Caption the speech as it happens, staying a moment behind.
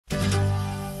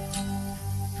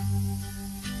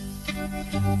Man,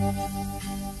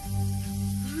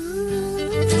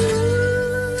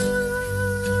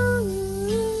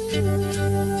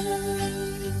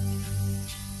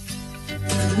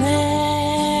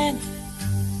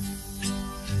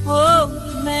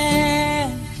 oh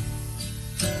man,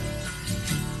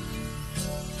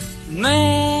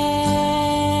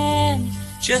 man,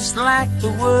 just like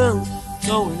the world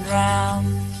going round,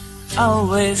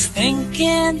 always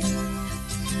thinking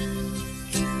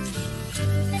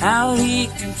how he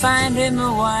can find him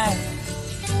a wife,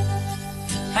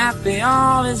 happy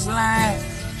all his life,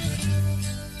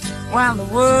 while the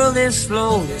world is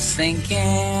slowly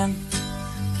sinking.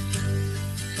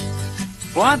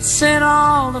 What's it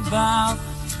all about?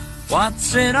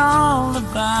 What's it all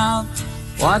about?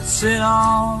 What's it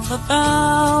all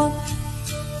about?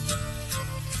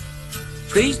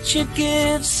 Preacher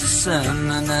gives a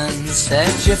sermon and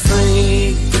sets you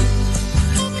free.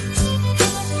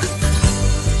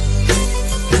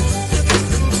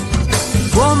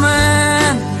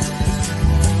 Woman,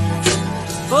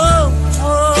 oh,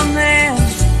 oh man,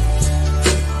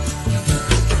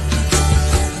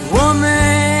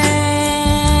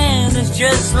 woman is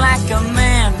just like a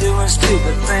man doing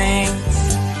stupid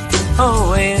things,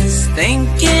 always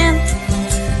thinking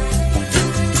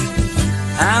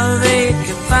how they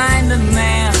can find a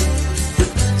man.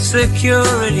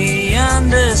 Security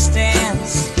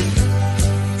understands.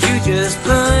 You just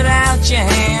put out your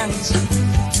hands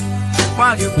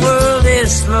while your world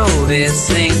is slowly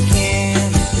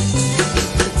sinking,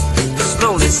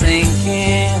 slowly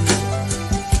sinking.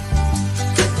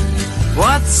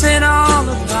 What's it all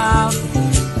about?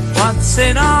 What's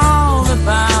it all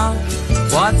about?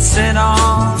 What's it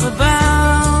all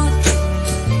about?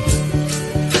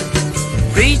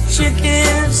 Preacher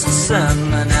gives a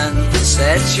sermon and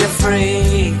sets you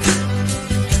free.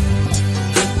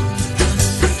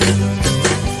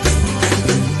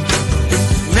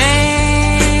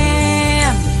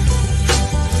 Man,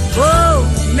 oh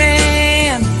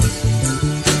man,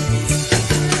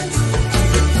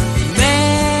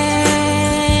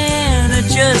 man are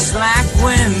just like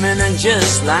women and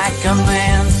just like a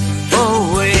man,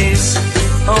 always,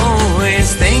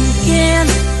 always thinking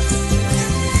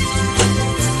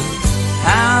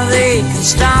how they can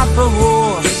stop a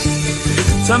war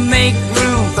to make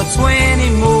room for 20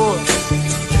 more,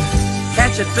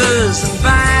 catch a dozen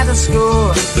by the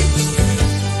score,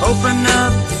 open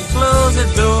up and close the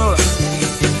door,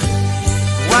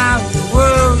 while the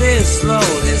world is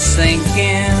slowly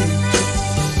sinking,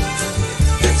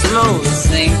 slowly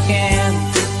sinking.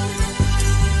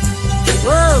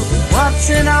 Whoa, what's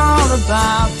it all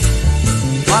about?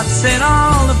 What's it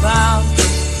all about?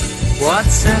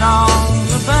 What's it all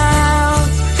about?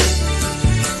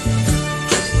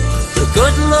 The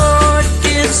good Lord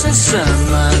gives a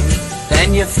sermon,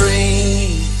 then you're free.